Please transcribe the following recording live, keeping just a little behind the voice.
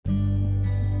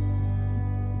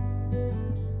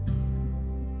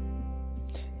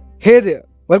Hey there,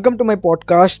 welcome to my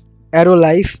podcast Aero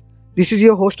Life. This is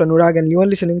your host Anurag, and you are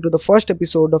listening to the first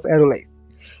episode of Aero Life.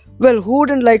 Well, who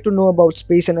wouldn't like to know about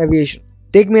space and aviation?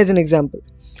 Take me as an example.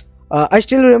 I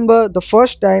still remember the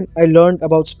first time I learned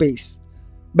about space.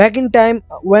 Back in time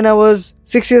when I was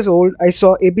 6 years old, I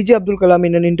saw APJ Abdul Kalam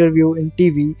in an interview in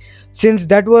TV since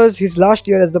that was his last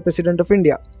year as the President of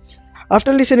India.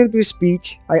 After listening to his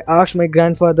speech, I asked my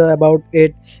grandfather about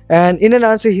it, and in an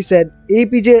answer, he said,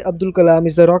 APJ Abdul Kalam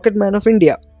is the rocket man of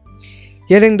India.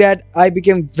 Hearing that, I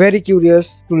became very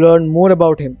curious to learn more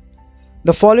about him.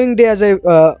 The following day, as I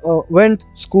went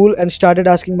school and started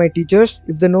asking my teachers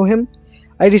if they know him,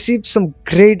 I received some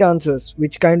great answers,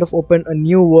 which kind of opened a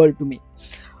new world to me.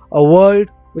 A world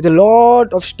with a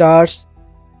lot of stars,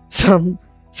 some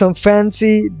some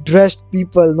fancy dressed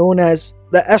people known as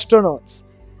the astronauts,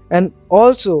 and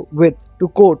also with, to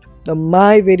quote, the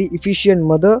my very efficient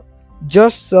mother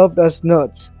just served us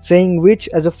nerds, saying which,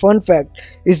 as a fun fact,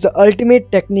 is the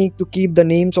ultimate technique to keep the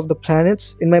names of the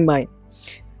planets in my mind.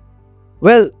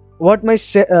 Well, what my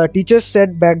teachers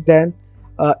said back then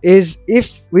is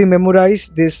if we memorize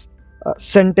this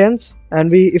sentence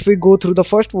and if we go through the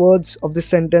first words of this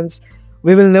sentence,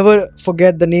 we will never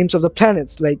forget the names of the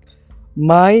planets. Like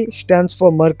my stands for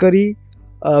Mercury,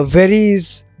 very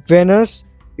is Venus,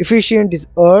 efficient is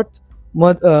Earth,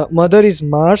 mother is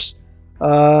Mars,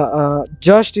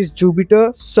 just is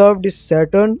Jupiter, served is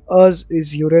Saturn, us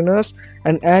is Uranus,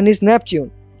 and An is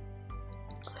Neptune.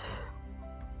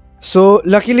 So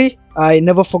luckily, I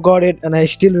never forgot it and I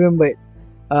still remember it.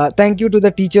 Thank you to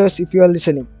the teachers if you are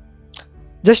listening.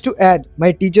 Just to add,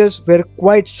 my teachers were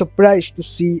quite surprised to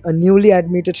see a newly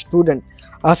admitted student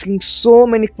asking so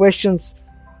many questions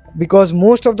because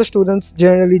most of the students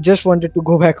generally just wanted to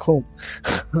go back home.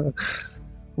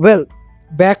 Well,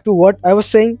 back to what I was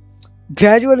saying.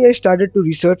 Gradually, I started to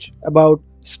research about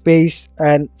space,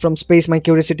 and from space, my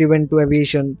curiosity went to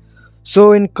aviation.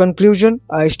 So, in conclusion,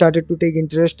 I started to take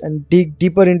interest and dig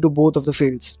deeper into both of the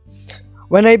fields.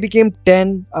 When I became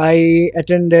 10, I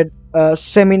attended a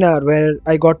seminar where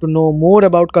I got to know more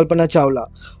about Kalpana Chawla,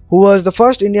 who was the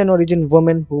first Indian origin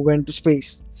woman who went to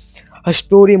space. Her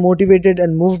story motivated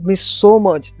and moved me so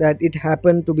much that it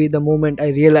happened to be the moment I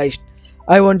realized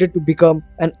I wanted to become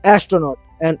an astronaut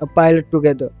and a pilot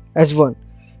together as one.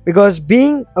 Because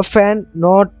being a fan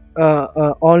not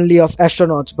only of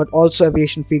astronauts but also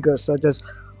aviation figures such as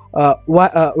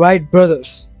Wright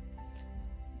brothers.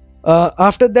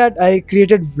 After that, I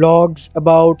created vlogs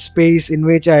about space in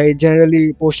which I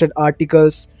generally posted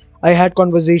articles. I had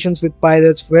conversations with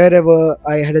pilots wherever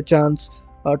I had a chance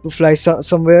to fly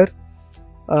somewhere.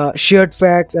 Shared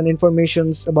facts and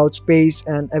informations about space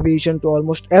and aviation to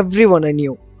almost everyone I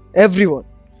knew. Everyone.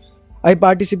 I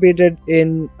participated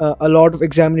in a lot of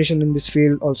examination in this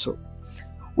field also.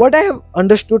 What I have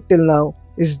understood till now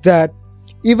is that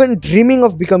even dreaming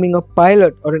of becoming a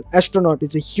pilot or an astronaut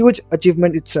is a huge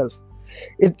achievement itself.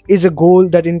 It is a goal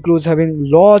that includes having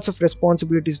lots of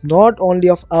responsibilities, not only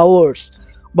of ours,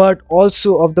 but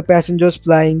also of the passengers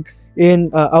flying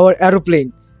in our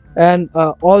aeroplane, and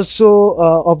also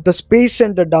of the space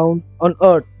center down on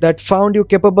Earth that found you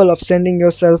capable of sending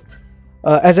yourself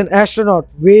as an astronaut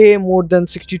way more than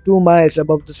 62 miles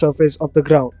above the surface of the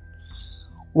ground.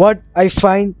 What I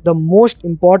find the most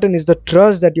important is the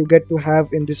trust that you get to have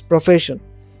in this profession.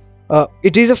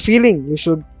 It is a feeling you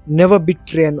should never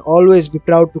betray and always be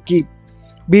proud to keep.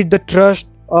 Be it the trust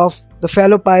of the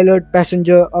fellow pilot,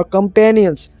 passenger, or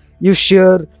companions you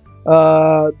share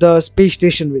the space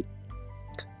station with.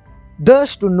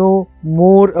 Thus, to know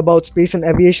more about space and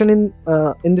aviation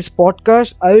in this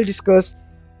podcast, I will discuss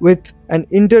with and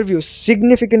interview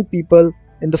significant people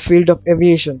in the field of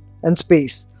aviation and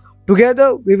space.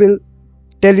 Together, we will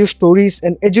tell you stories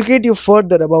and educate you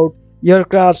further about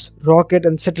aircrafts, rocket,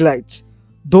 and satellites,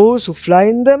 those who fly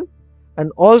in them,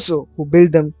 and also who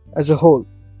build them as a whole.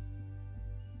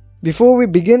 Before we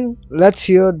begin, let's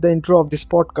hear the intro of this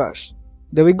podcast.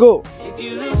 There we go. If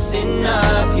you loosen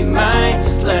up, you might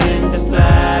just learn to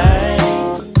fly.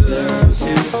 Learn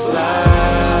to fly.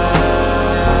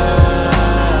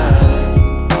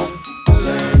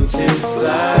 Learn to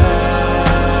fly.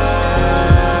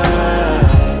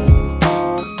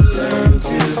 Learn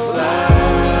to fly.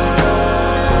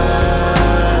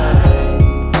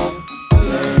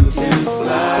 Learn to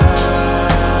fly.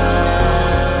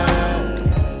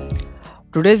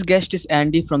 Today's guest is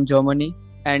Andy from Germany.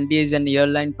 Andy is an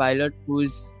airline pilot who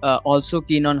is also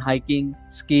keen on hiking,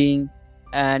 skiing,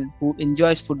 and who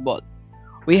enjoys football.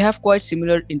 We have quite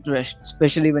similar interests,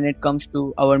 especially when it comes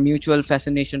to our mutual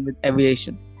fascination with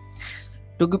aviation.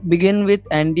 To begin with,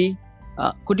 Andy,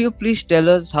 could you please tell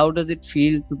us how does it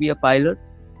feel to be a pilot?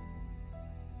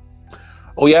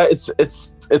 Oh yeah, it's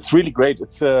really great.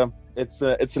 It's an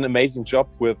amazing job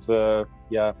with a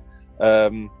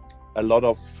lot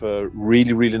of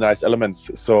really nice elements.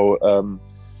 So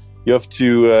you have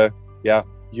to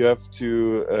you have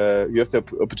the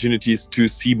opportunities to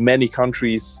see many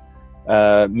countries,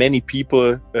 many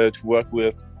people to work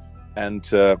with, and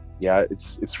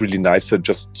it's really nice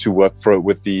just to work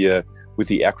with the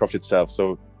aircraft itself.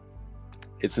 So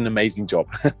it's an amazing job.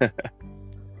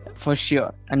 For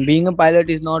sure. And being a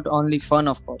pilot is not only fun,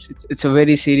 of course. It's a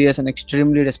very serious and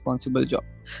extremely responsible job.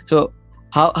 So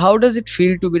how does it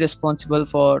feel to be responsible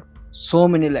for so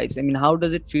many lives? I mean, how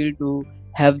does it feel to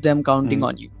have them counting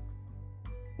on you?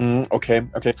 Okay.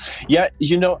 Yeah,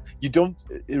 you don't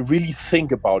really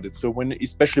think about it. So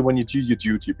especially when you do your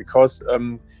duty, because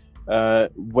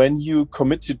when you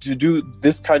commit to do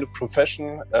this kind of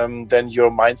profession, then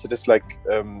your mindset is like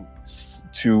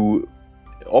to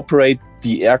operate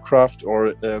the aircraft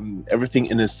or everything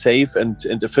in a safe and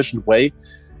efficient way,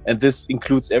 and this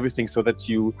includes everything, so that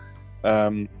you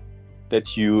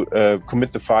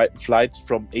commit the flight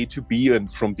from A to B and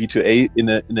from B to A in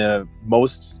a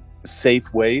most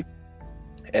safe way.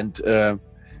 And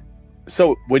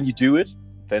so when you do it,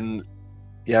 then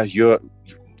you're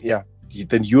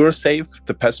safe,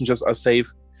 the passengers are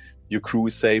safe, your crew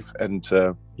is safe, and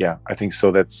I think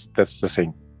so that's the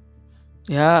thing.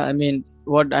 Yeah, I mean,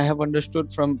 what I have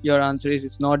understood from your answer is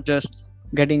it's not just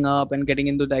getting up and getting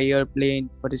into the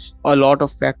airplane, but it's a lot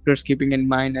of factors keeping in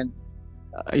mind, and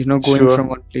going Sure. from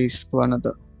one place to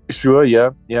another. Sure,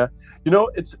 yeah.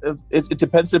 It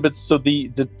depends a bit. So the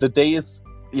day is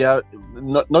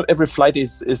not every flight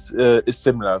is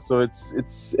similar. So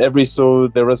so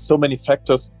there are so many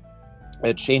factors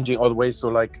changing all the way. So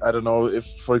like, I don't know, if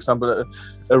for example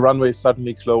a runway is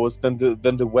suddenly closed, then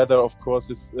the weather of course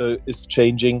is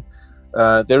changing.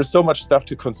 There is so much stuff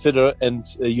to consider, and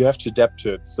you have to adapt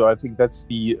to it. So I think that's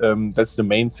the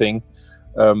main thing,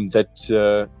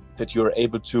 that you're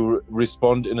able to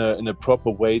respond in a proper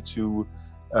way to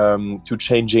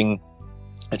changing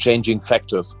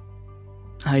factors.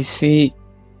 I see.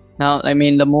 Now, I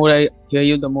mean, the more I hear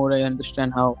you, the more I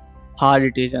understand how hard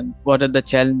it is and what are the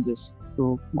challenges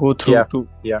to go through to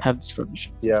have this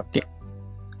profession. Yeah. Okay.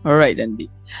 All right, Andy.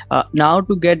 Now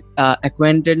to get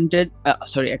acquainted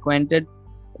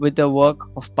with the work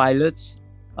of pilots,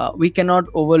 we cannot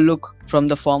overlook from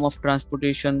the form of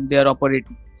transportation they are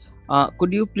operating.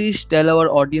 Could you please tell our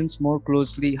audience more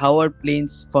closely how are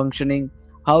planes functioning?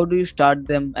 How do you start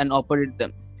them and operate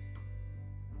them?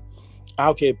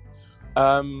 Okay.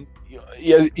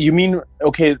 You mean,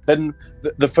 okay, then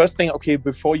the first thing, okay,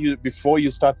 before you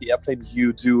start the airplane,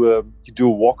 you do a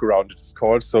walk around, it's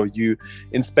called. So you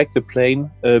inspect the plane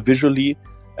visually,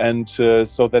 and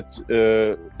so that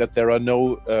there are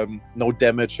no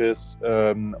damages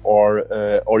or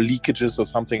leakages or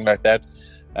something like that.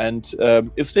 And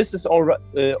if this is all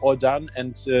done,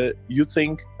 and you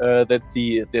think that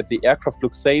the aircraft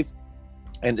looks safe,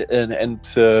 and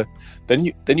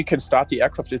then you can start the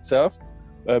aircraft itself.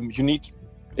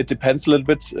 It depends a little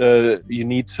bit. You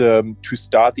need to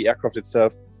start the aircraft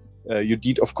itself. You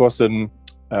need, of course, an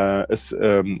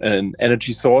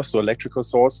energy source or electrical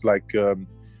source, like for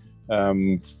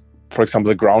example,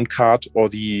 the ground card or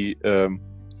the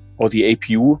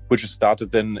APU, which is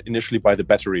started then initially by the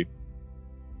battery.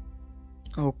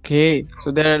 Okay, so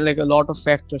there are like a lot of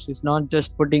factors. It's not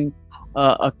just putting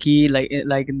a key like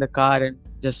in the car and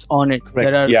just on it.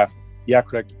 Correct. There are... Yeah,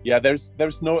 correct. Yeah, there's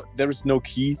no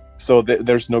key. So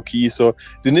there's no key. So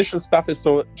the initial stuff is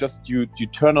just you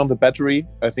turn on the battery.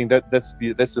 I think that's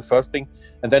the first thing,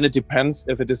 and then it depends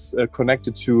if it is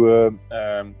connected to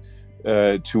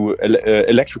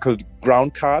electrical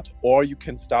ground card, or you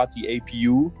can start the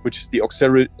APU, which is the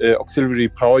auxiliary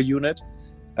power unit,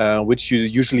 which you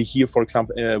usually hear, for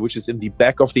example, which is in the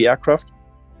back of the aircraft,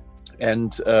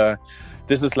 and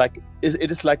this is like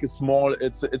a small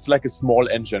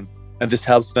engine. And this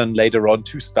helps then later on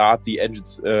to start the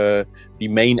engines, the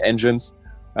main engines,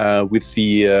 with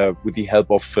the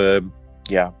help of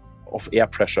air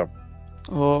pressure.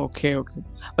 Oh, okay.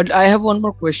 But I have one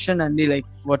more question, Andy. Like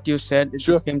what you said, it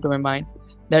just came to my mind.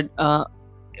 That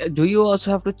do you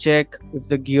also have to check if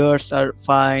the gears are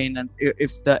fine and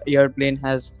if the airplane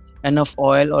has enough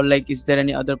oil, or like is there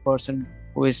any other person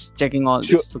who is checking all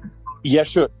this? Yeah,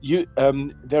 sure.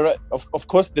 There are, of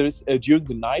course, there is during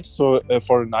the night. So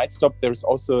for a night stop, there is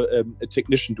also a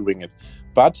technician doing it.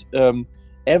 But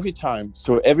every time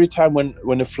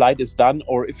when a flight is done,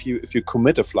 or if you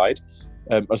commit a flight,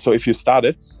 so if you start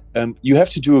it, you have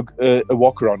to do a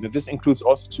walk around, and this includes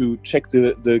also to check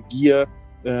the gear,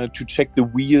 to check the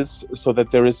wheels, so that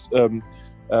there is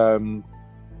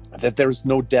that there is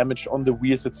no damage on the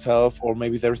wheels itself, or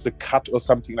maybe there's a cut or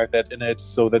something like that in it,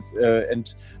 so that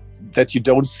and that you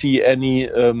don't see any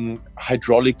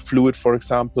hydraulic fluid, for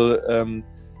example,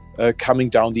 coming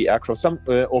down the aircraft,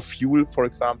 or fuel, for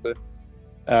example.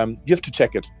 You have to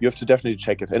check it. You have to definitely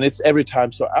check it, and it's every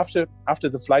time. So after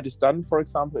the flight is done, for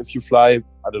example, if you fly,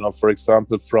 I don't know, for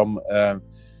example, from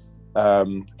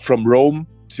Rome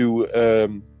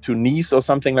to Nice or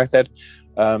something like that,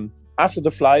 after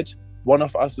the flight, one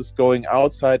of us is going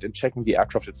outside and checking the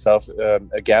aircraft itself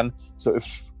again. So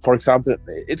if, for example,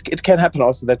 it can happen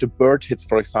also that a bird hits,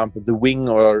 for example, the wing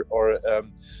or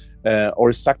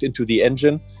is sucked into the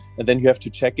engine, and then you have to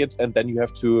check it, and then you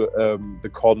have to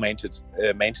call maintenance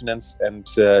and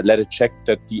let it check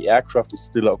that the aircraft is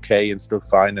still okay and still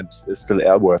fine and is still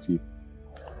airworthy.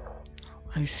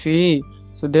 I see.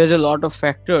 So there's a lot of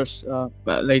factors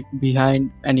like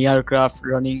behind any aircraft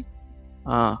running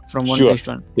from one place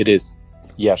to another. It is.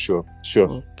 Yeah, sure.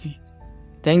 Okay.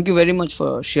 Thank you very much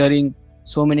for sharing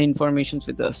so many informations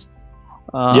with us.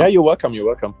 Yeah, you're welcome.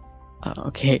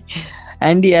 Okay.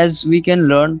 Andy, as we can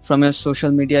learn from your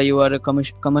social media, you are a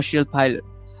commercial pilot.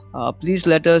 Please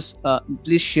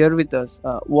share with us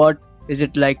what is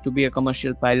it like to be a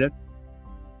commercial pilot?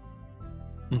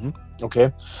 Mm-hmm.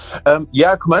 Okay.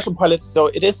 Yeah, commercial pilots. So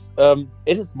it is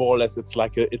more or less it's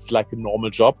like a normal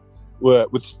job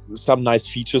with some nice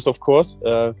features, of course.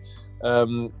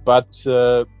 But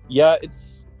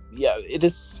it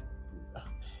is.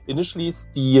 Initially,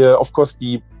 of course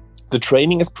the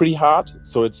training is pretty hard.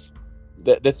 So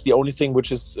that's the only thing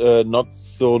which is not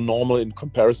so normal in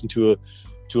comparison to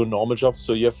a normal job.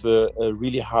 So you have a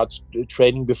really hard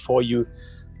training before you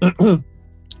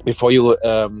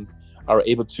are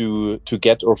able to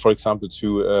get, or for example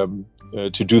to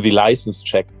do the license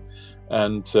check.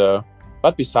 And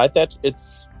but beside that, it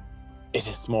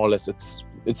is more or less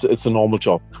it's a normal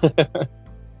job.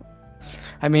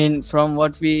 I mean, from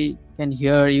what we can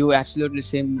hear, you absolutely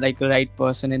seem like the right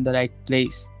person in the right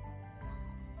place.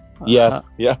 Yeah.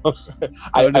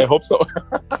 I hope so.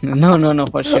 No,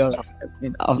 for sure. I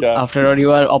mean, after all,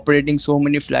 you are operating so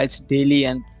many flights daily,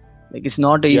 and like it's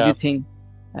not an easy thing.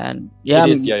 And it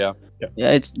is.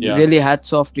 It's really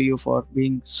hats off to you for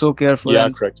being so careful. Yeah,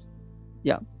 correct.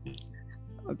 Yeah.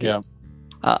 Okay. Yeah.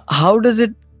 How does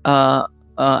it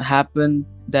happen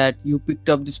that you picked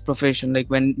up this profession? Like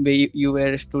when you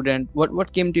were a student,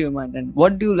 what came to your mind, and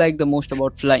what do you like the most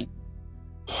about flying?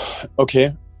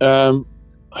 Okay.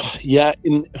 Yeah.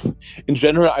 In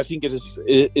general, I think it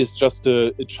is just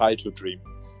a childhood dream.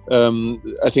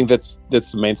 I think that's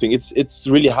the main thing. It's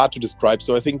really hard to describe.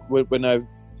 So I think when I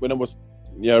was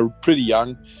pretty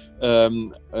young,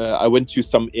 I went to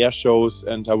some air shows,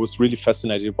 and I was really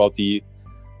fascinated about the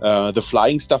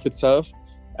flying stuff itself.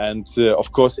 And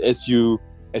of course, as you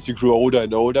grew older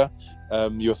and older,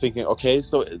 you're thinking, okay,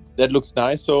 so that looks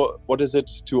nice. So what is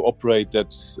it to operate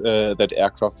that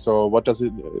aircraft? So what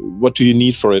do you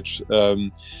need for it?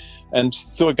 And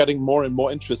so getting more and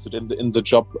more interested in the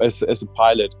job as a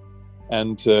pilot.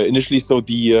 And initially, so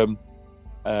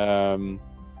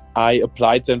I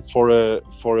applied then for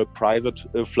a private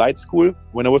flight school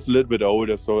when I was a little bit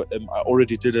older. So I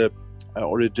already did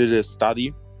a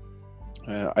study.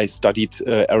 I studied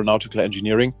aeronautical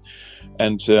engineering,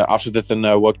 and after that, then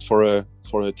I worked for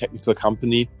a technical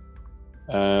company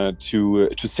to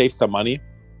save some money.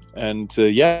 And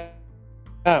then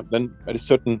at a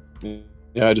certain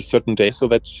day, so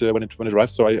that when it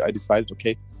arrived, so I decided,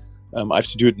 okay, I have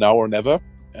to do it now or never.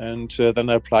 And then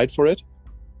I applied for it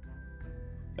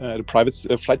at a private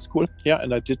flight school. Yeah,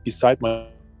 and I did beside my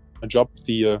job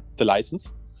the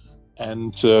license,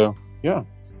 and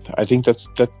I think that's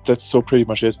so pretty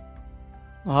much it.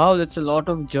 Wow, that's a lot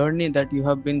of journey that you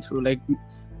have been through, like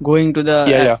going to the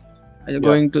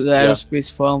to the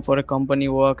aerospace firm for a company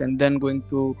work, and then going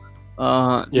to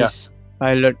this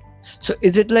pilot. So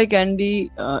is it like,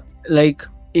 Andy, like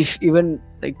if even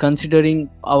like considering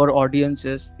our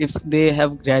audiences, if they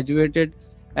have graduated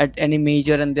at any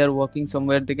major and they're working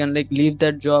somewhere, they can like leave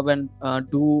that job and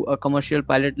do a commercial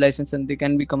pilot license, and they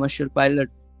can be commercial pilot?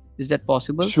 Is that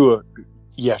possible? Sure.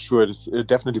 Yeah, sure. It is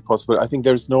definitely possible. I think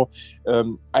there is no,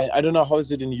 I don't know how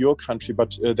is it in your country,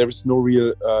 but there is no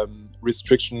real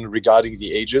restriction regarding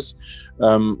the ages.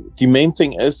 The main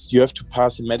thing is you have to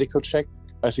pass a medical check.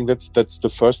 I think that's the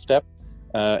first step.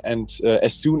 And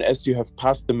as soon as you have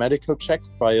passed the medical check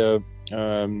by a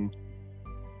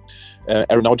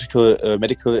aeronautical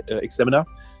medical examiner,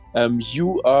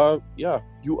 you are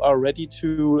ready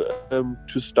to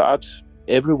start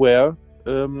everywhere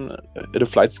at a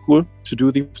flight school to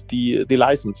do the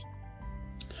license.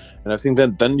 And I think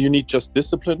then you need just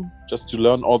discipline, just to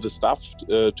learn all the stuff,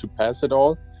 to pass it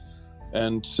all.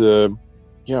 And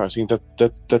I think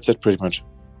that's it pretty much.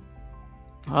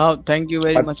 Oh, thank you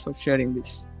very But- much for sharing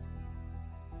this.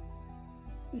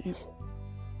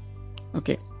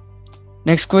 Okay.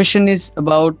 Next question is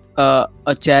about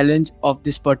a challenge of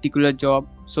this particular job.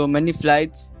 So many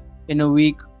flights in a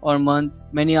week or month,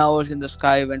 many hours in the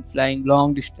sky when flying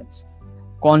long distance,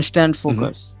 constant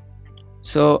focus.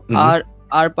 So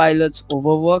are pilots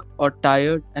overworked or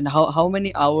tired? And how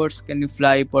many hours can you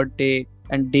fly per day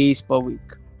and days per week?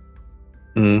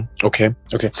 Okay.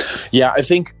 Yeah, I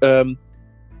think there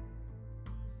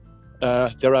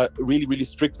are really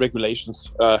strict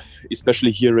regulations,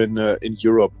 especially here in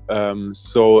Europe.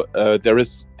 So there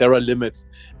are limits.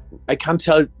 I can't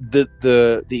tell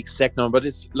the exact number, but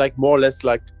it's like more or less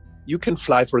like you can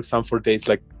fly, for example, for days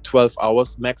like 12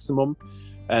 hours maximum,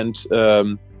 and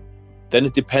then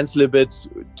it depends a little bit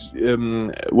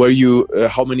where you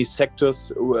how many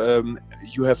sectors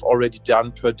you have already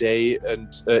done per day, and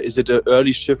is it an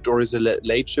early shift or is it a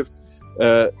late shift?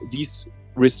 These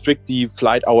restrict the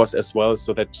flight hours as well,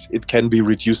 so that it can be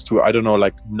reduced to, I don't know,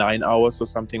 like 9 hours or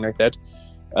something like that.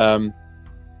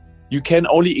 You can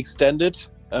only extend it.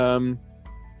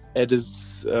 It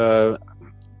is, but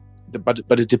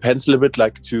it depends a little bit,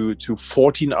 like to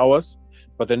 14 hours.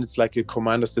 But then it's like a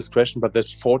commander's discretion. But that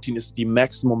 14 is the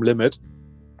maximum limit,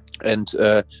 and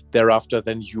thereafter,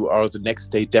 then you are the next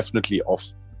day definitely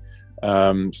off.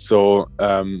 I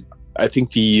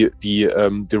think the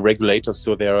regulators,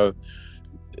 so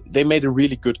they made a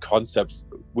really good concept,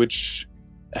 which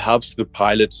helps the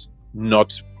pilot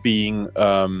not being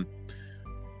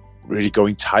really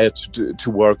going tired to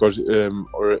work, or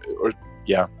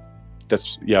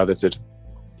that's it.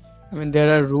 I mean,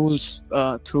 there are rules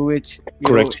through which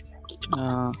Correct.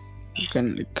 You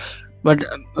can like, but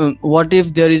what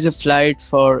if there is a flight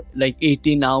for like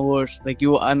 18 hours? Like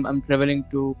I'm traveling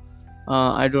to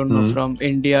I don't know, from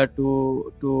India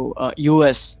to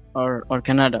US or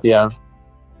Canada. Yeah.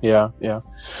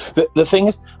 The thing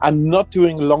is, I'm not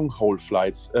doing long haul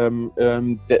flights. I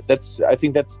think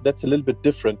that's a little bit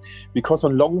different, because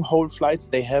on long haul flights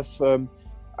they have,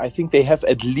 I think they have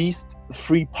at least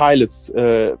 3 pilots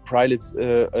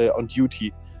on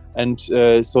duty, and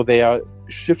so they are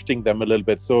shifting them a little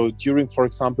bit. So during, for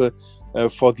example,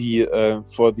 for the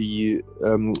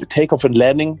takeoff and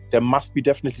landing, there must be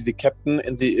definitely the captain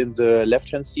in the left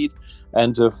hand seat,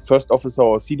 and a first officer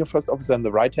or senior first officer in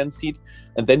the right hand seat,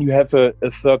 and then you have a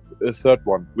third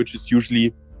one, which is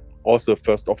usually also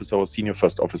first officer or senior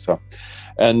first officer.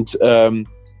 And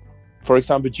for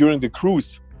example, during the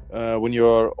cruise, when you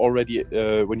already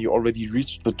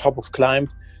reached the top of climb,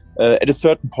 at a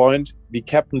certain point, the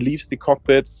captain leaves the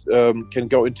cockpits, can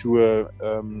go into a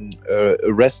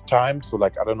rest time. So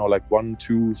like, I don't know, like 1,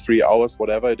 2, 3 hours,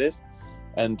 whatever it is.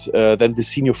 And then the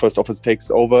senior first officer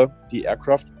takes over the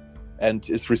aircraft and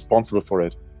is responsible for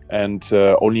it. And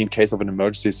only in case of an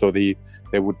emergency, so they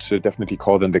would definitely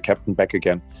call then the captain back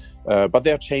again. But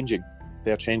they are changing.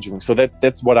 So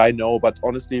that's what I know. But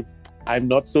honestly, I'm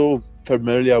not so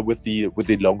familiar with the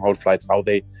long haul flights, how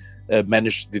they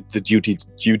manage the duty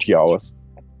hours.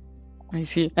 I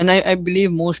see. And I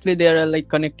believe mostly there are like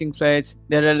connecting flights.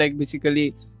 There are like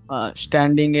basically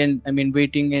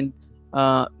waiting in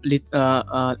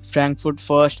Frankfurt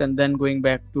first and then going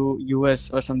back to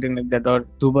US or something like that, or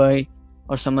Dubai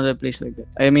or some other place like that.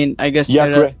 I mean, I guess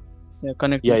correct. Are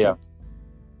connecting.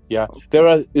 Yeah. There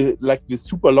are like the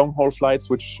super long haul flights,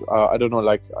 which I don't know,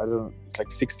 like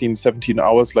 16, 17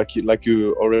 hours, like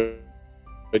you already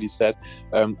said.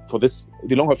 For this,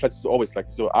 the long haul flights is always like,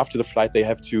 so after the flight they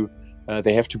have to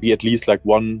be at least like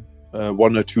 1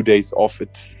 or 2 days off.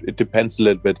 It depends a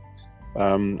little bit.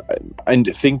 And I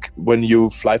think when you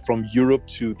fly from Europe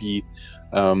to the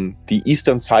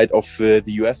eastern side of the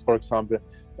US, for example,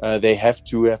 they have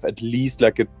to have at least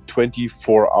like a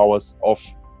 24 hours off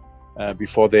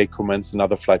before they commence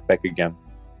another flight back again.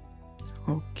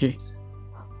 Okay.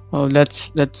 Oh,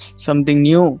 that's something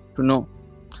new to know.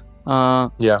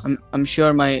 I'm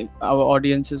sure our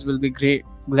audiences will be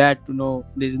glad to know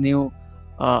these new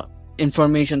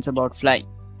informations about flying.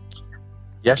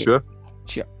 Yeah, Okay.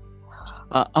 Sure.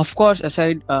 Of course,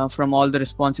 aside from all the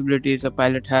responsibilities a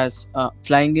pilot has,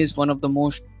 flying is one of the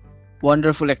most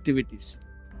wonderful activities.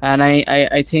 And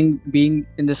I think being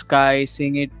in the sky,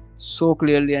 seeing it so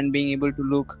clearly, and being able to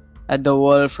look at the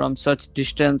world from such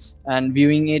distance and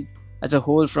viewing it as a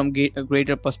whole from a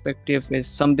greater perspective is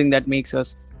something that makes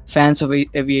us fans of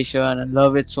aviation and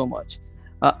love it so much.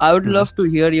 I would love to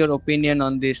hear your opinion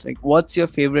on this. Like, what's your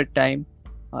favorite time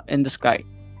in the sky?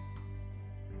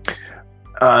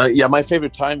 Yeah, my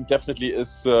favorite time definitely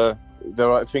is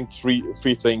there are, I think,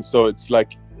 three things. So it's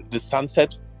like the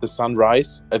sunset, the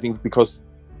sunrise. I think because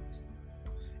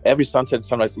every sunset and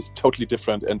sunrise is totally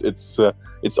different, and it's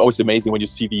always amazing when you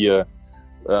see the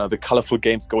colorful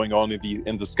games going on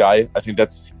in the sky. I think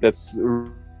that's a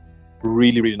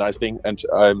really nice thing, and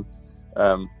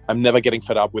I'm never getting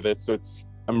fed up with it. So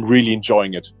I'm really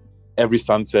enjoying it. Every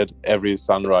sunset, every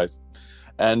sunrise.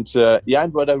 And yeah,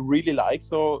 and what I really like,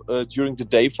 so during the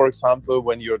day, for example,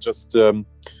 when you're just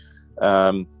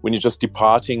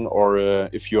departing, or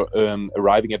if you're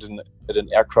arriving at an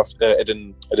aircraft at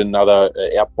another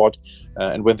airport,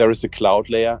 and when there is a cloud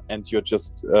layer and you're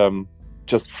just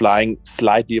flying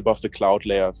slightly above the cloud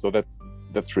layer, so that's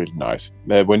really nice.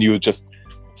 When you just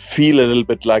feel a little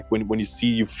bit like when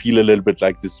you feel a little bit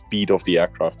like the speed of the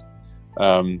aircraft.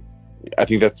 I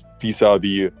think these are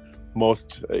the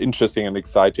most interesting and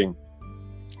exciting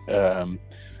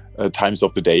times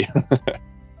of the day.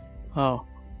 Wow.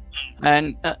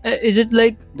 And is it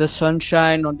like the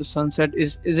sunshine or the sunset?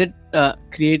 Is it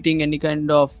creating any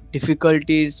kind of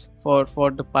difficulties for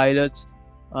the pilots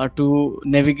to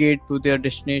navigate to their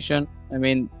destination? I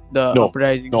mean, the No,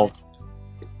 uprising. no.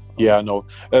 Yeah, no.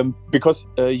 Because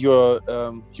you're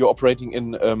operating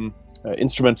in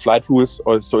instrument flight rules,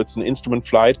 or so it's an instrument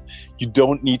flight. You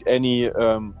don't need any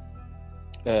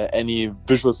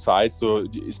visual sight. So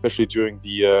especially during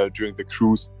the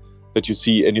cruise, that you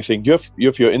see anything. You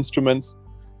have your instruments,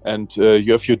 and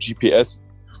you have your GPS,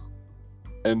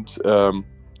 and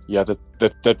yeah,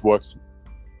 that works.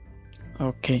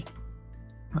 Okay.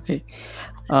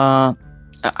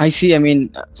 I see. I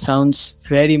mean, sounds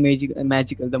very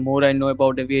magical. The more I know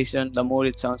about aviation, the more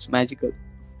it sounds magical.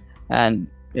 And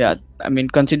yeah, I mean,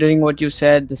 considering what you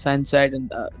said, the sunset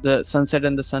and the sunset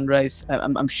and the sunrise,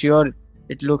 I'm sure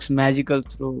it looks magical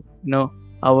through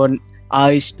our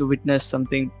eyes to witness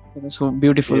something so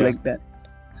beautiful like that.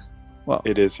 Wow.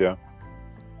 It is, yeah.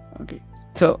 Okay.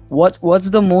 So what's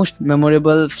the most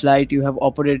memorable flight you have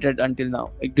operated until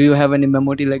now? Like, do you have any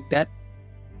memory like that?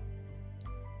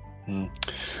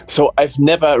 So I've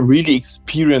never really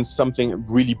experienced something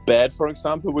really bad, for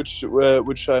example, which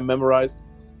I memorized.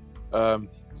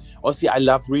 Honestly, I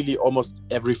love really almost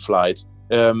every flight.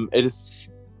 There's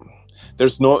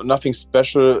nothing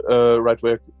special right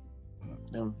where.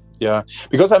 Yeah,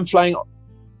 because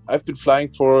I've been flying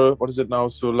for, what is it now?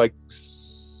 So like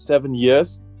 7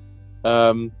 years.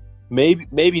 Maybe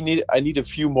I need a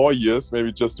few more years,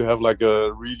 maybe, just to have like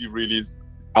a really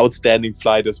outstanding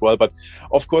flight as well. But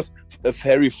of course,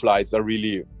 ferry flights are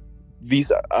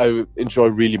these I enjoy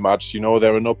really much.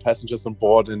 There are no passengers on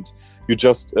board, and you're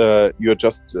just together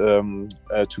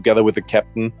with the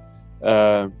captain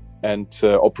and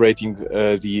operating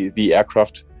the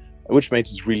aircraft, which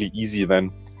makes it really easy then,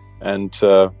 and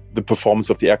the performance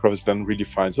of the aircraft is then really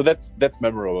fine. So that's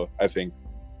memorable, I think.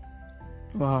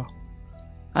 Wow.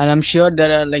 And I'm sure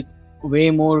there are like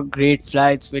way more great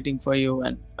flights waiting for you,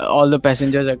 and all the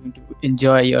passengers are going to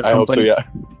enjoy your company. I hope so, yeah.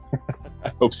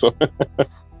 I hope so.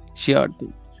 Sure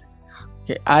thing.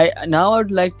 Okay,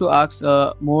 I'd like to ask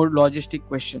a more logistic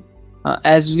question.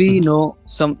 As we know,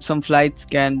 some flights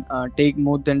can take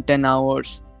more than 10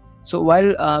 hours. So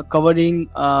while covering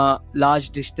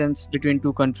large distance between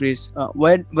two countries,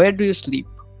 where do you sleep?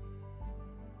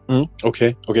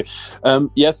 Okay.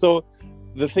 Yeah. So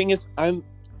the thing is, I'm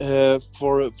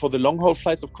for the long haul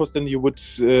flights, of course. Then you would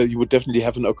definitely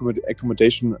have an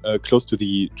accommodation close to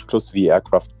the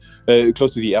aircraft,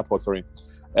 close to the airport. Sorry.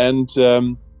 And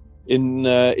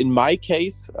in my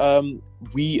case,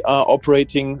 we are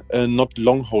operating not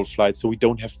long haul flights, so we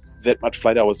don't have that much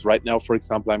flight hours right now. For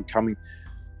example, I'm coming.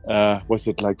 Was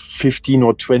it like 15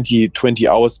 or 20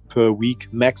 hours per week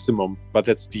maximum? But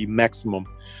that's the maximum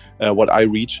what I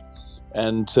reach.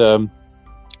 And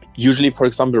usually, for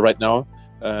example, right now,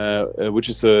 which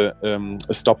is a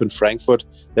stop in Frankfurt,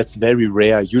 that's very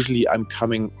rare. Usually, I'm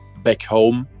coming back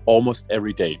home almost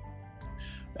every day.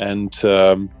 And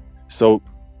so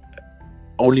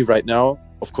only right now,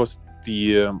 of course,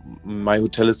 my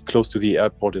hotel is close to the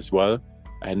airport as well,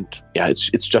 and yeah,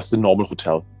 it's just a normal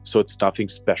hotel, so it's nothing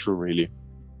special really.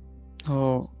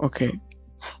 Oh, okay.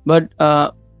 But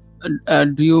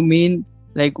do you mean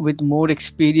like with more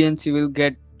experience you will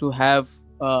get to have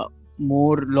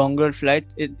more longer flight?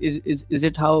 Is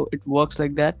it how it works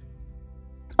like that?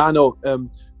 No.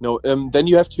 Then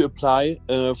you have to apply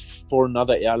for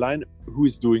another airline who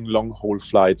is doing long haul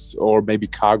flights or maybe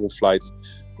cargo flights.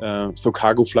 So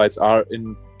cargo flights are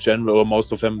in general, or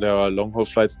most of them, there are long haul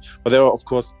flights, but there are of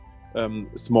course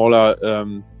smaller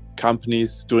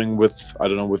companies doing with, I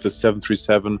don't know, with the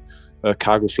 737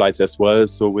 cargo flights as well.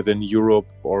 So within Europe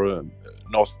or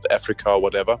North Africa or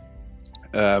whatever.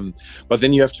 But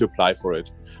then you have to apply for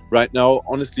it. Right now,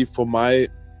 honestly,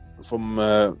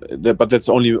 but that's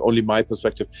only my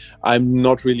perspective. I'm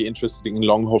not really interested in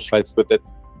long haul flights, but that's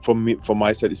from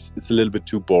my side, it's a little bit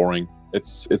too boring.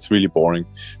 It's really boring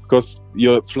because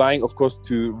you're flying, of course,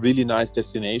 to really nice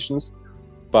destinations,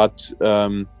 but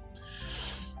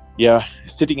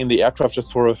sitting in the aircraft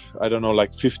just for, I don't know,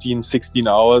 like 15, 16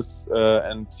 hours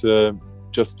and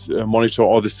just monitor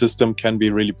all the system can be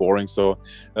really boring. So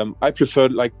I prefer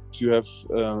like to have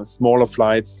smaller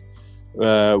flights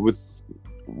with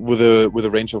a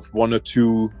range of 1 or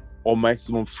 2 or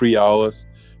maximum 3 hours,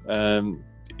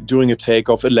 doing a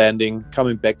takeoff, a landing,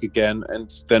 coming back again,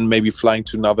 and then maybe flying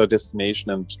to another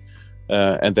destination,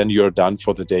 and then you're done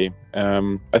for the day.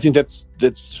 I think that's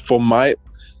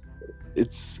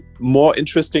it's more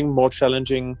interesting, more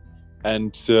challenging,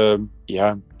 and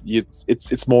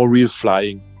it's more real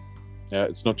flying. Yeah,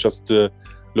 it's not just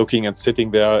looking and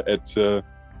sitting there at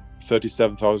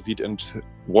 37,000 feet and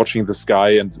watching the sky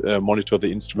and monitor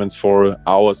the instruments for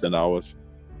hours and hours.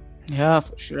 Yeah,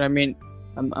 for sure. I mean,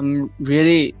 I'm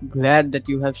really glad that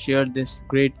you have shared this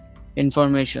great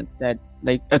information, that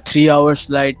like a 3 hour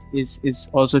flight is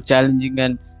also challenging,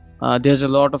 and there's a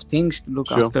lot of things to look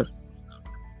Sure. after.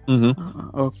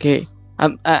 Mm-hmm. Okay.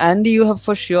 Andy, you have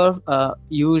for sure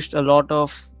used a lot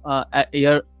of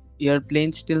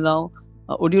airplanes till now.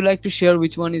 Would you like to share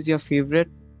which one is your favorite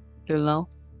till now?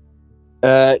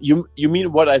 You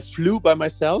mean what I flew by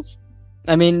myself?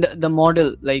 I mean the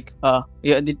model, like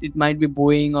it might be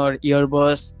Boeing or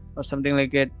Airbus or something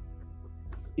like it.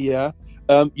 Yeah.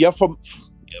 From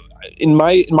in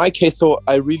my case, so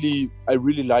I really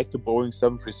like the Boeing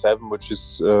 737, which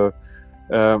is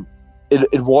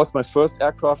it was my first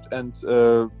aircraft, and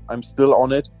I'm still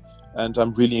on it, and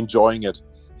I'm really enjoying it.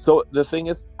 So the thing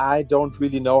is, I don't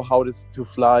really know how it is to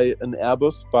fly an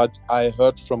Airbus, but I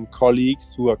heard from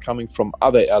colleagues who are coming from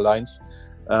other airlines,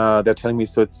 they're telling me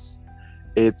so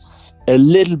it's a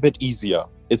little bit easier.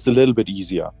 It's a little bit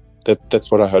easier. That's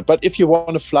what I heard. But if you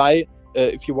want to fly,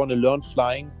 if you want to learn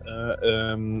flying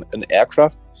an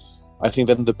aircraft, I think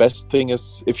then the best thing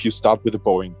is if you start with a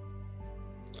Boeing.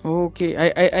 Okay,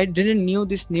 I didn't knew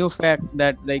this new fact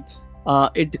that like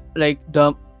it like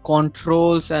the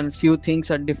controls and few things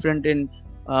are different in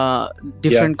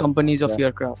different companies of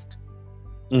aircraft.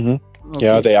 Mm-hmm. Okay.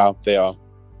 Yeah, they are.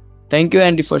 Thank you,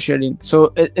 Andy, for sharing.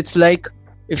 So it's like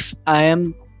if I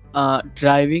am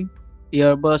driving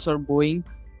Airbus or Boeing,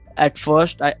 at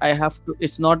first I have to.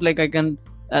 It's not like I can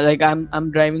like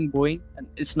I'm driving Boeing, and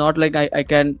it's not like I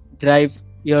can drive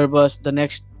Airbus the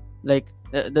next like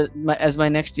as my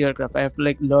next aircraft. I have to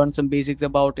like learn some basics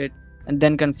about it and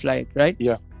then can fly it, right?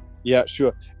 Yeah,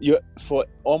 sure. For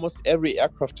almost every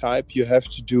aircraft type, you have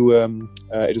to do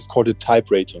it is called a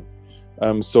type rating.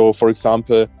 So, for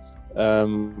example,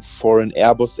 for an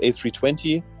Airbus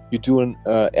A320, you do an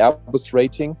Airbus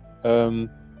rating,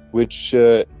 which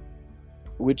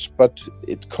but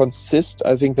it consists.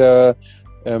 I think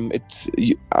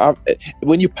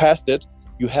when you passed it,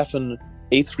 you have an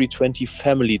A320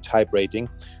 family type rating,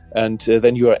 and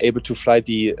then you are able to fly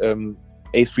the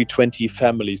A320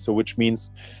 family. So, which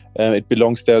means it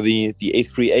belongs there the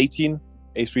A318,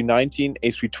 A319,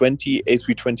 A320,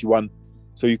 A321.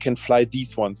 So you can fly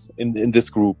these ones in this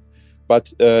group.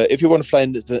 But if you want to fly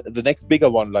in the next bigger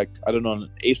one, like I don't know, an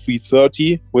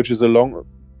A330, which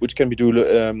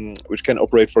can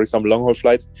operate, for example, long haul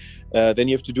flights, then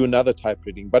you have to do another type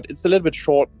rating. But it's a little bit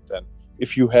short then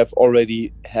if you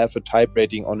already have a type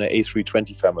rating on an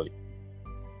A320 family.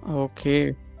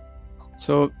 Okay,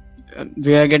 so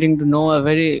we are getting to know a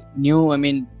very new,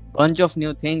 bunch of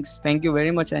new things. Thank you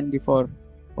very much, Andy, for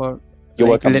You're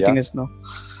welcome, letting us know.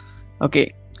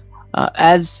 Okay,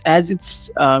 as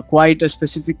it's quite a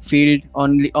specific field,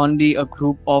 only a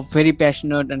group of very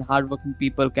passionate and hardworking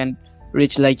people can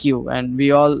reach like you, and we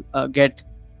all get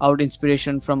out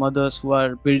inspiration from others who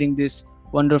are building this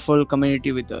wonderful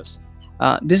community with us.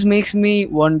 This makes me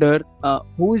wonder,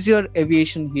 who is your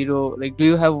aviation hero? Like, do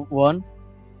you have one?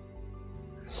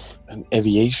 An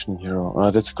aviation hero?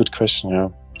 That's a good question. Yeah.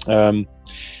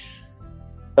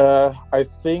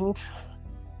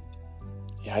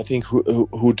 I think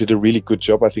who did a really good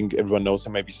job. I think everyone knows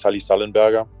him. Maybe Sully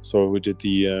Sullenberger. So we did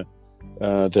the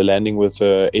landing with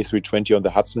A320 on the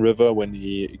Hudson River when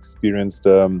he experienced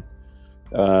the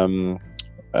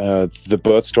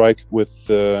bird strike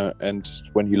and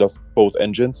when he lost both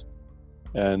engines,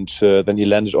 and then he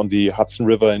landed on the Hudson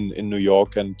River in New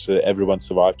York, and everyone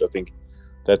survived. I think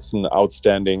that's an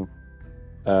outstanding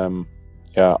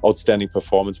outstanding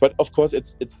performance. But of course,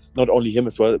 it's not only him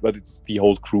as well, but it's the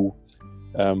whole crew.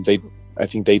 I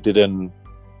think they did an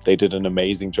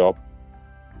amazing job.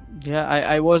 Yeah,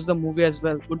 I watched the movie as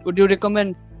well. Would you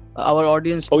recommend our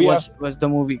audience to watch the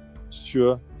movie?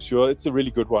 Sure. It's a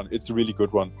really good one.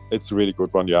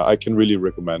 Yeah, I can really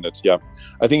recommend it. Yeah,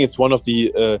 I think it's one of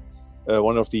the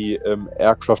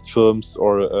aircraft films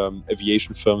or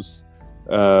aviation films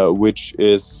which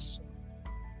is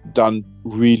done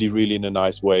really, really in a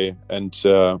nice way, and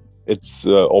it's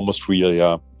almost real.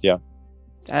 Yeah.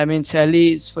 I mean,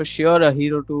 Sally is for sure a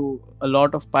hero to a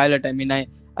lot of pilot. I mean,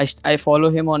 I follow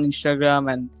him on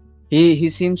Instagram, and he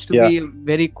seems to be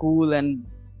very cool and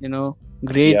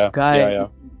great guy. Yeah.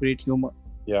 Great humor.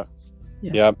 Yeah,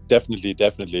 definitely.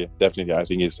 I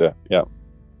think he's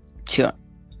Sure.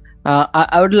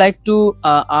 I would like to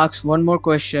ask one more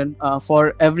question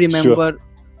for every member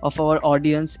of our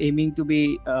audience aiming to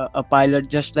be a pilot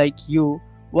just like you.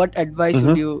 What advice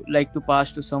would you like to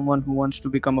pass to someone who wants to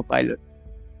become a pilot?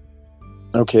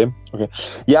 Okay.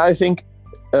 Yeah, I think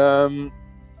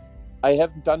I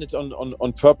haven't done it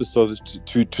on purpose, so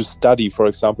to study, for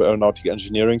example, aeronautical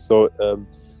engineering. So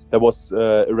there was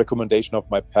a recommendation of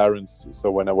my parents.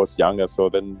 So when I was younger, so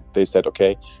then they said,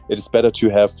 okay, it is better to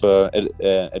have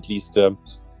at least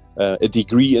a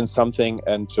degree in something,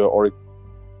 and or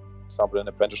example an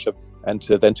apprenticeship, and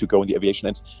then to go in the aviation.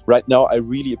 And right now I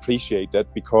really appreciate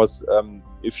that, because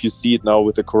if you see it now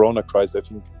with the corona crisis, I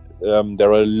think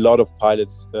there are a lot of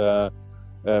pilots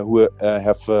who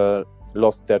have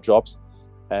lost their jobs,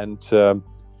 and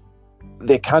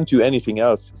they can't do anything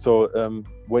else. So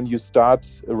when you start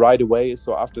right away,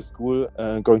 so after school,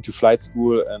 going to flight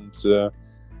school, and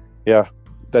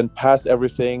then pass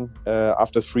everything,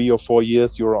 after 3 or 4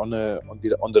 years you're on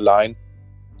the line,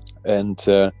 and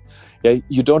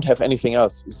you don't have anything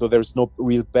else, so there's no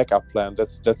real backup plan.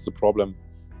 That's the problem.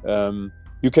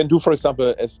 You can do, for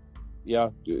example, as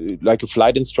like a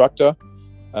flight instructor,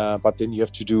 but then you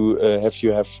have to do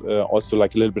also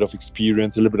like a little bit of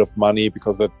experience, a little bit of money,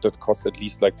 because that costs at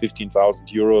least like 15,000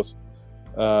 euros.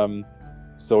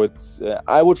 So it's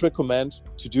I would recommend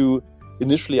to do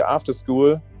initially after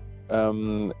school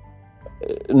an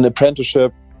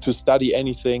apprenticeship, to study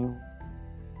anything,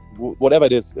 whatever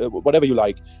it is, whatever you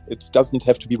like. It doesn't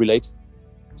have to be related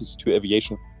to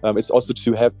aviation. It's also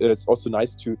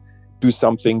nice to do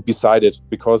something beside it,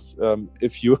 because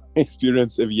if you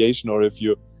experience aviation, or if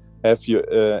you have your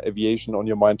aviation on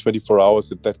your mind 24 hours,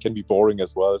 that can be boring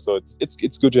as well. So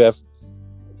it's good to have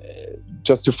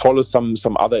just to follow some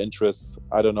other interests.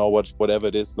 I don't know whatever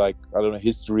it is, like I don't know,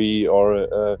 history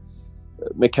or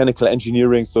mechanical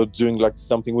engineering. So doing like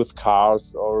something with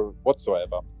cars or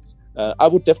whatsoever. I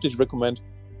would definitely recommend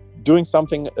doing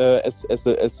something as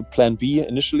a plan B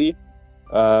initially,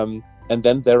 and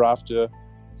then thereafter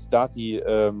start the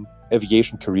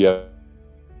aviation career.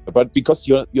 But because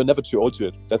you're never too old to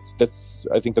it, that's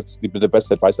I think that's the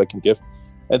best advice I can give.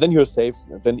 And then you're safe.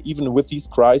 Then even with these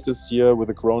crises here, with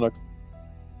the corona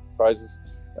crisis,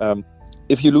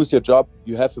 if you lose your job,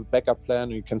 you have a backup plan.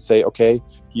 You can say, okay,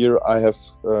 here I have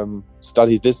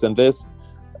studied this and this.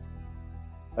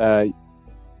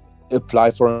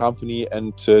 Apply for a company,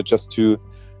 and just to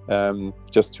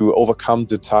overcome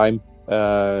the time,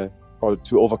 or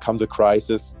to overcome the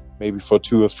crisis, maybe for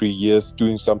 2 or 3 years,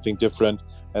 doing something different,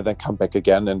 and then come back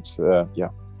again. And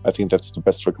I think that's the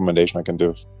best recommendation I can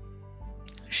do.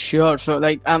 Sure. So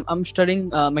like I'm studying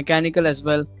mechanical as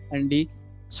well, Andy.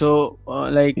 So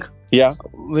will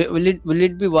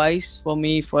it be wise for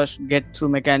me first get through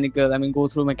mechanical? I mean, go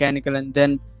through mechanical and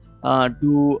then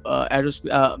do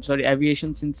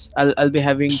aviation, since I'll be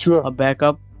having a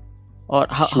backup, or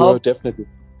how definitely.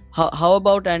 How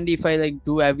about, Andy, if I like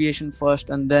do aviation first,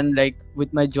 and then like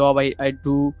with my job I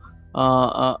do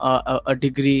a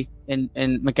degree in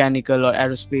mechanical or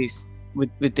aerospace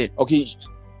with it? Okay,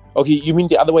 you mean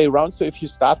the other way around? So if you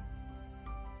start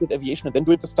with aviation and then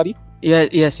do the study?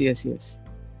 Yes.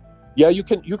 Yeah, you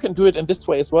can do it in this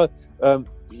way as well.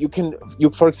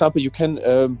 For example, you can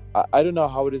I don't know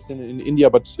how it is in India,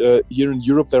 but here in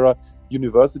Europe there are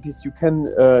universities you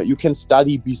can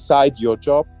study beside your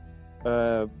job,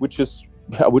 which is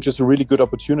a really good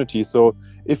opportunity. So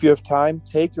if you have time,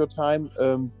 take your time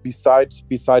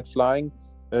beside flying,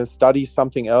 study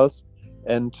something else,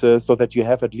 and so that you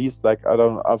have at least, like, I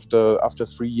don't know, after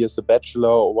 3 years a bachelor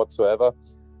or whatsoever.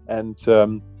 And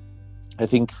I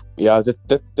think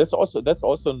that's also it's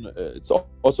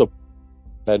also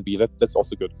plan B. That's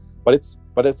also good,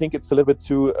 but I think it's a little bit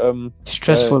too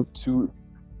stressful.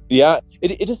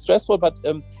 It is stressful, but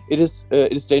it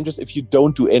is dangerous if you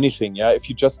don't do anything. If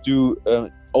you just do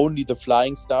only the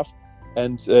flying stuff,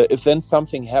 And if then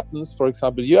something happens, for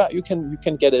example, you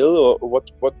can get ill or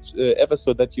whatever,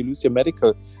 so that you lose your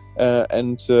medical,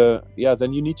 then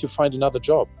you need to find another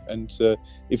job. And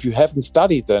if you haven't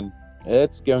studied, then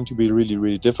it's going to be really,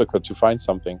 really difficult to find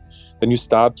something. Then you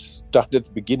start at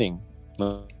the beginning.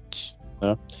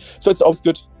 So it's always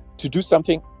good to do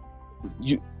something.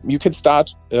 You can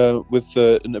start with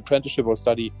an apprenticeship or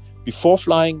study before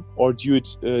flying, or do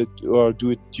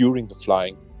it during the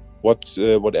flying.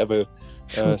 Whatever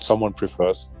someone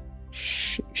prefers.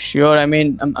 Sure. I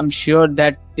mean, I'm sure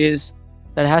that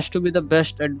has to be the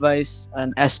best advice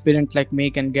an aspirant like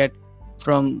me can get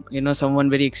from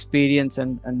someone very experienced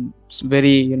and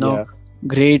very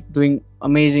great, doing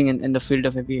amazing in the field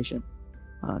of aviation.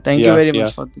 Thank you very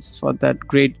much for that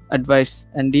great advice,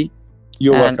 Andy.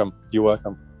 You're welcome.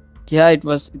 Yeah, it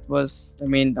was I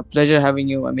mean, a pleasure having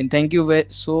you. I mean, thank you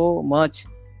so much,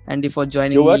 Andy, for joining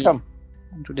me. You're welcome.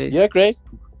 Today. Yeah, great.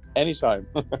 Anytime.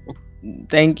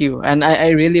 Thank you. And I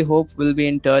really hope we'll be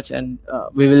in touch, and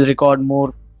we will record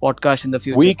more podcasts in the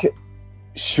future.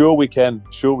 Sure we can.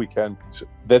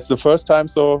 That's the first time,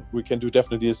 so we can do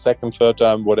definitely a second, third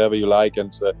time, whatever you like.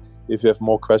 And if you have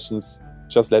more questions,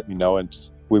 just let me know, and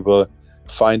we will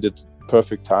find it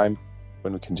perfect time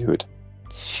when we can do it.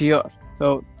 Sure.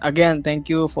 So again, thank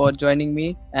you for joining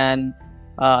me. And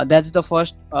that's the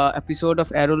first episode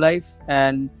of Aero Life,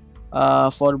 and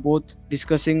for both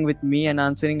discussing with me and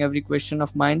answering every question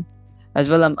of mine as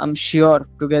well. I'm sure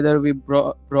together we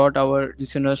brought our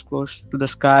listeners close to the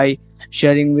sky,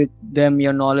 sharing with them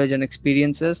your knowledge and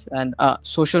experiences. And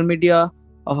social media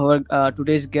of our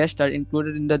today's guests are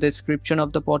included in the description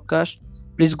of the podcast.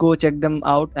 Please go check them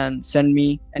out and send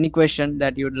me any question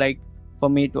that you'd like for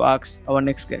me to ask our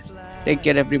next guest. Take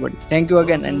care, everybody. Thank you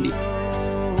again, Andy.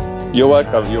 You're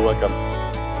welcome.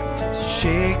 To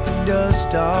shake the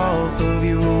dust off of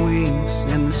your wings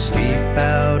and the sleep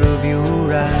out of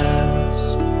your eyes.